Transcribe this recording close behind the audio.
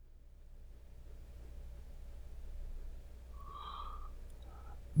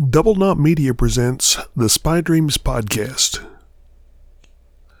Double Knot Media presents the Spy Dreams Podcast.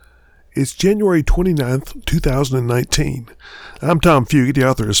 It's January 29th, 2019. I'm Tom Fugate, the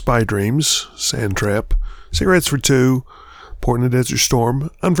author of Spy Dreams, Sand Trap, Cigarettes for Two, Port in the Desert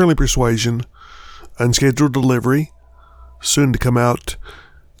Storm, Unfriendly Persuasion, Unscheduled Delivery, soon to come out,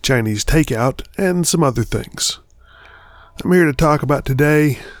 Chinese Takeout, and some other things. I'm here to talk about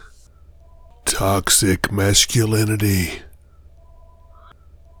today, toxic masculinity.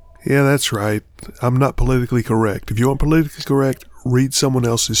 Yeah, that's right. I'm not politically correct. If you want politically correct, read someone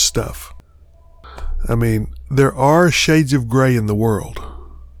else's stuff. I mean, there are shades of gray in the world.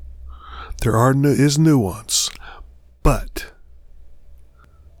 There is nuance. But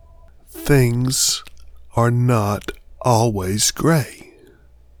things are not always gray.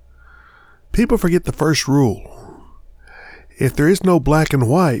 People forget the first rule. If there is no black and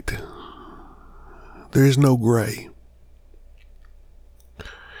white, there is no gray.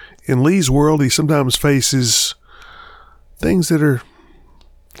 In Lee's world, he sometimes faces things that are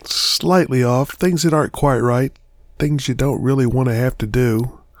slightly off, things that aren't quite right, things you don't really want to have to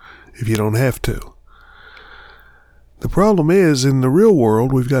do if you don't have to. The problem is, in the real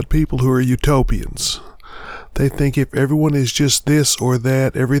world, we've got people who are utopians. They think if everyone is just this or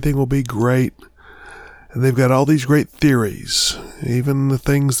that, everything will be great. And they've got all these great theories. Even the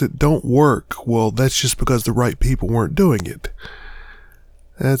things that don't work, well, that's just because the right people weren't doing it.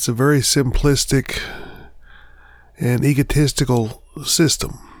 That's a very simplistic and egotistical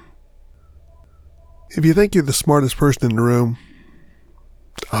system. If you think you're the smartest person in the room,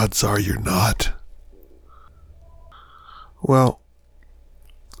 odds are you're not. Well,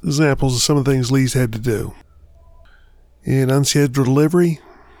 examples of some of the things Lee's had to do. In Unscheduled Delivery,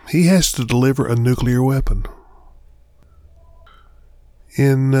 he has to deliver a nuclear weapon.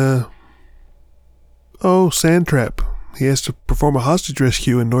 In, Sand Trap, he has to perform a hostage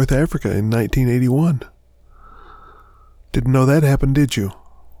rescue in North Africa in 1981. Didn't know that happened, did you?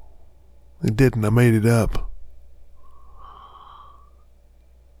 It didn't. I made it up.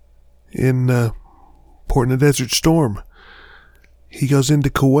 In Port in the Desert Storm, he goes into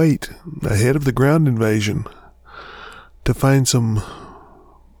Kuwait ahead of the ground invasion to find some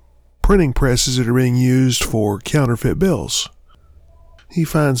printing presses that are being used for counterfeit bills. He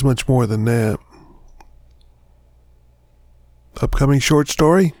finds much more than that. Upcoming short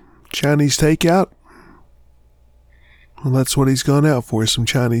story, Chinese Takeout. Well, that's what he's gone out for, some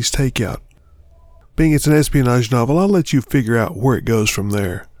Chinese Takeout. Being it's an espionage novel, I'll let you figure out where it goes from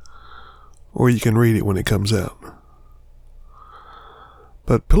there. Or you can read it when it comes out.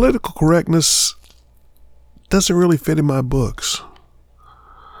 But political correctness doesn't really fit in my books.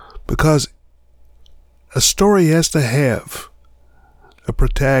 Because a story has to have a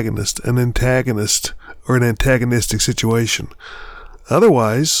protagonist, an antagonist, or an antagonistic situation.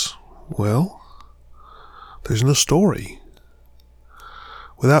 Otherwise, well, there's no story.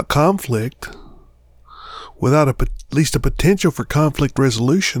 Without conflict, without at least a potential for conflict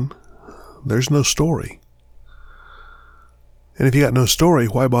resolution, there's no story. And if you got no story,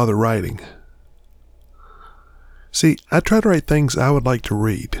 why bother writing? See, I try to write things I would like to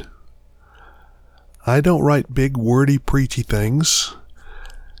read. I don't write big, wordy, preachy things.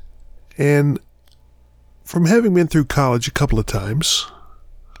 And from having been through college a couple of times,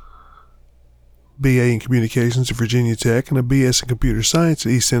 BA in Communications at Virginia Tech and a BS in Computer Science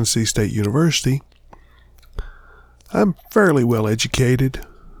at East Tennessee State University, I'm fairly well educated.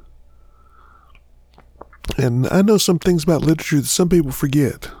 And I know some things about literature that some people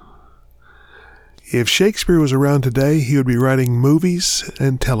forget. If Shakespeare was around today, he would be writing movies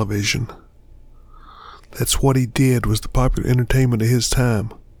and television. That's what he did, was the popular entertainment of his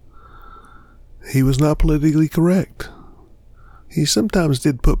time. He was not politically correct. He sometimes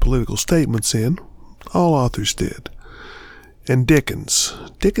did put political statements in. All authors did. And Dickens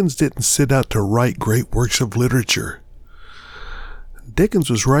didn't set out to write great works of literature.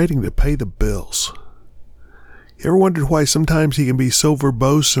 Dickens was writing to pay the bills. You ever wondered why sometimes he can be so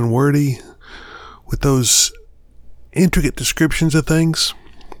verbose and wordy with those intricate descriptions of things?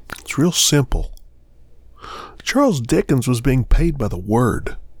 It's real simple. Charles Dickens was being paid by the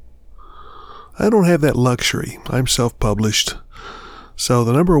word. I don't have that luxury. I'm self-published. So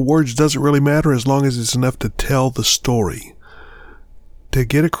the number of words doesn't really matter as long as it's enough to tell the story, to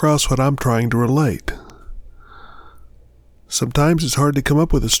get across what I'm trying to relate. Sometimes it's hard to come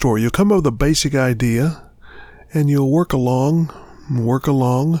up with a story. You'll come up with a basic idea, and you'll work along,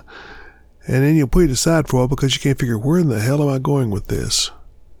 and then you'll put it aside for a while because you can't figure, where in the hell am I going with this?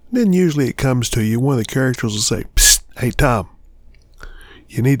 And then usually it comes to you. One of the characters will say, "Psst, hey Tom,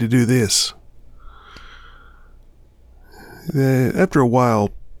 you need to do this." After a while,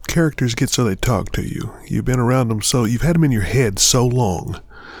 characters get so they talk to you. You've been around them so, you've had them in your head so long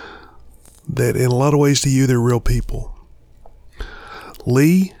that in a lot of ways to you, they're real people.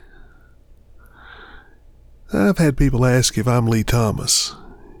 Lee, I've had people ask if I'm Lee Thomas.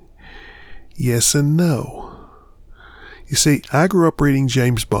 Yes and no. You see, I grew up reading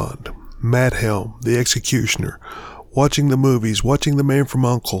James Bond, Matt Helm, The Executioner, watching the movies, watching The Man from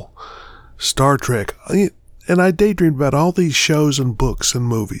U.N.C.L.E., Star Trek, and I daydreamed about all these shows and books and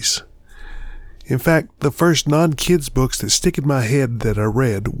movies. In fact, the first non-kids books that stick in my head that I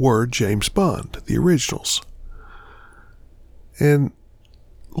read were James Bond, the originals. And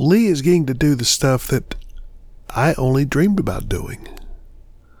Lee is getting to do the stuff that I only dreamed about doing.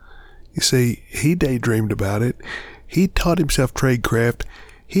 You see, he daydreamed about it. He taught himself tradecraft.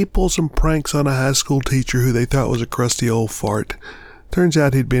 He pulled some pranks on a high school teacher who they thought was a crusty old fart. Turns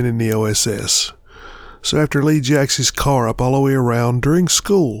out he'd been in the OSS. So after Lee jacks his car up all the way around during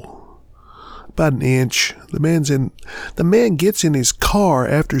school, about an inch, the man gets in his car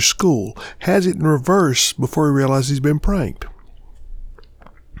after school, has it in reverse before he realizes he's been pranked.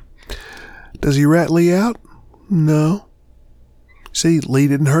 Does he rat Lee out? No. See, Lee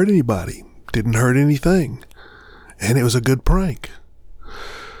didn't hurt anybody, didn't hurt anything, and it was a good prank.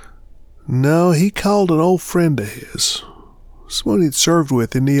 No, he called an old friend of his, someone he'd served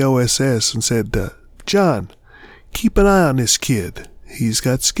with in the OSS, and said, John, keep an eye on this kid. He's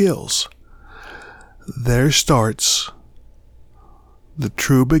got skills. There starts the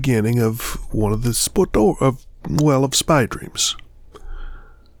true beginning of one of the of spy dreams.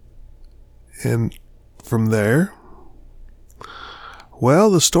 And from there, well,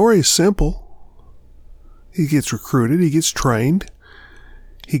 the story is simple. He gets recruited, he gets trained,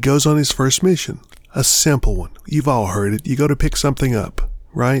 he goes on his first mission. A simple one. You've all heard it. You go to pick something up,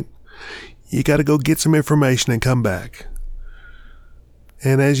 right? You got to go get some information and come back.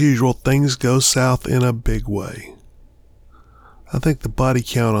 And as usual, things go south in a big way. I think the body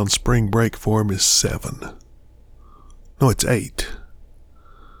count on spring break for him is 7. No, it's 8.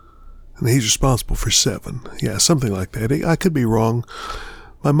 And he's responsible for 7. Yeah, something like that. I could be wrong.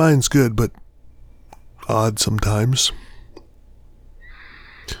 My mind's good, but odd sometimes.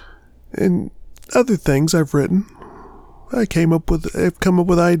 And other things I've written. I've come up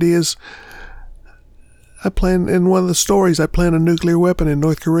with ideas. In one of the stories, I plan a nuclear weapon in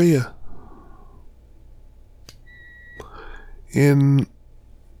North Korea. In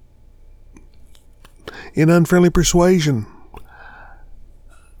Unfriendly Persuasion,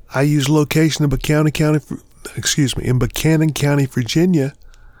 I use location in Buchanan County, Virginia,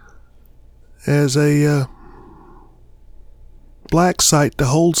 as a black site to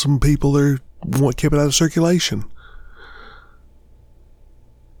hold some people that want kept it out of circulation.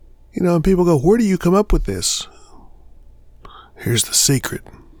 You know, and people go, where do you come up with this? Here's the secret.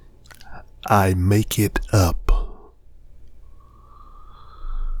 I make it up.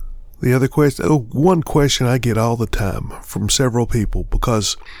 The other question, one question I get all the time from several people,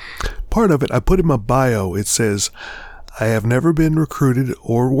 because part of it, I put in my bio, it says, I have never been recruited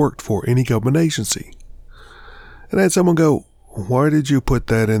or worked for any government agency. And I had someone go, why did you put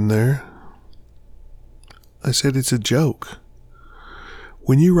that in there? I said, it's a joke.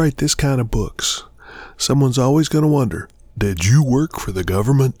 When you write this kind of books, someone's always going to wonder, did you work for the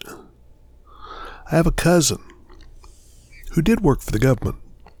government? I have a cousin who did work for the government.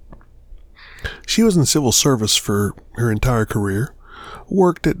 She was in civil service for her entire career,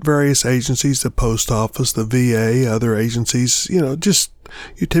 worked at various agencies, the post office, the VA, other agencies, just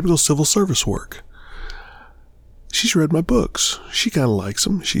your typical civil service work. She's read my books. She kind of likes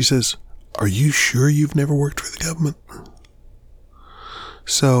them. She says, are you sure you've never worked for the government?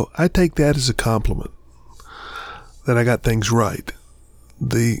 So I take that as a compliment that I got things right.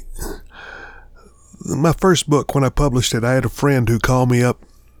 My first book, when I published it, I had a friend who called me up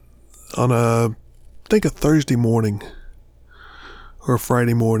on a Thursday morning or a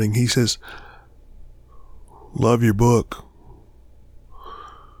Friday morning. He says, love your book.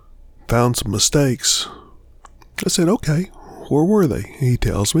 Found some mistakes. I said, okay, where were they? He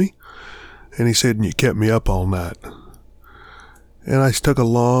tells me. And he said, and you kept me up all night. And I took a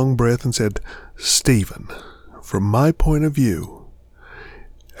long breath and said, Stephen, from my point of view,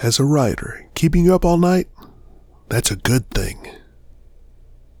 as a writer, keeping you up all night, that's a good thing.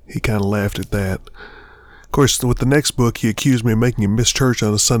 He kind of laughed at that. Of course, with the next book, he accused me of making him miss church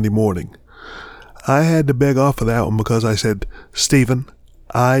on a Sunday morning. I had to beg off of that one because I said, Stephen,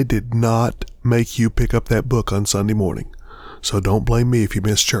 I did not make you pick up that book on Sunday morning, so don't blame me if you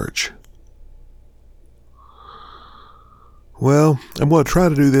miss church. Well, I'm going to try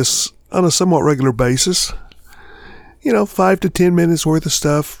to do this on a somewhat regular basis. 5 to 10 minutes worth of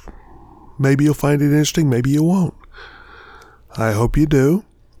stuff. Maybe you'll find it interesting, maybe you won't. I hope you do.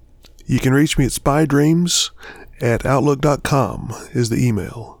 You can reach me at spydreams@outlook.com is the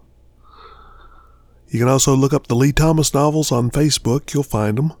email. You can also look up the Lee Thomas novels on Facebook. You'll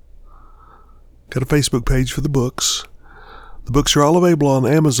find them. Got a Facebook page for the books. The books are all available on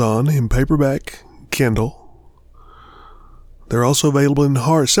Amazon in paperback, Kindle. They're also available in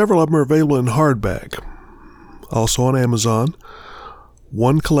several of them are available in hardback. Also on Amazon.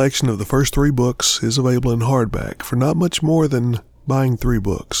 One collection of the first 3 books is available in hardback for not much more than buying 3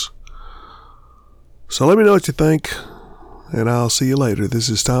 books. So let me know what you think, and I'll see you later. This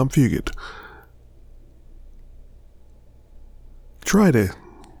is Tom Fugit.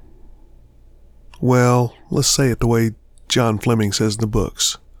 Let's say it the way John Fleming says in the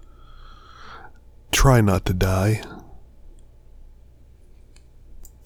books. Try not to die.